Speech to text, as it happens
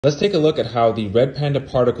Let's take a look at how the Red Panda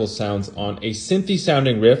particle sounds on a synthy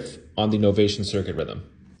sounding riff on the Novation circuit rhythm.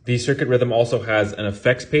 The circuit rhythm also has an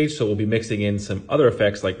effects page, so we'll be mixing in some other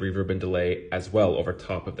effects like reverb and delay as well over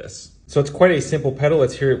top of this. So it's quite a simple pedal.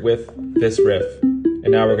 Let's hear it with this riff. And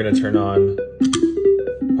now we're going to turn on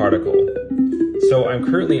particle. So I'm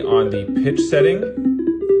currently on the pitch setting.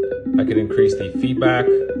 I could increase the feedback,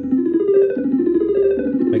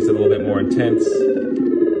 makes it a little bit more intense.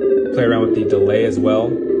 Play around with the delay as well.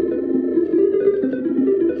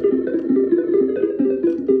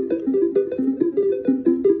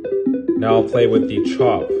 Now I'll play with the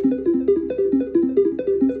chop.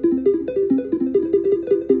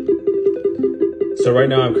 So right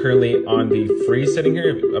now I'm currently on the freeze setting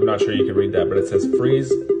here. I'm not sure you can read that, but it says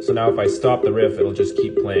freeze. So now if I stop the riff, it'll just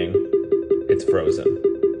keep playing. It's frozen.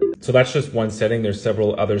 So that's just one setting. There's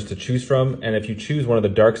several others to choose from. And if you choose one of the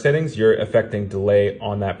dark settings, you're affecting delay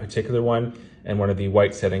on that particular one. And one of the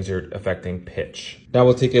white settings, you're affecting pitch. Now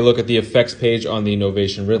we'll take a look at the effects page on the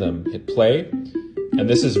Novation rhythm. Hit play. And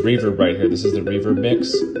this is reverb right here. This is the reverb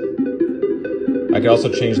mix. I can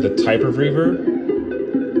also change the type of reverb.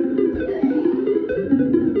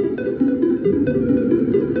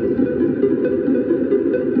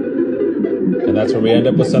 And that's where we end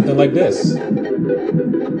up with something like this.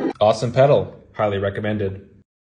 Awesome pedal. Highly recommended.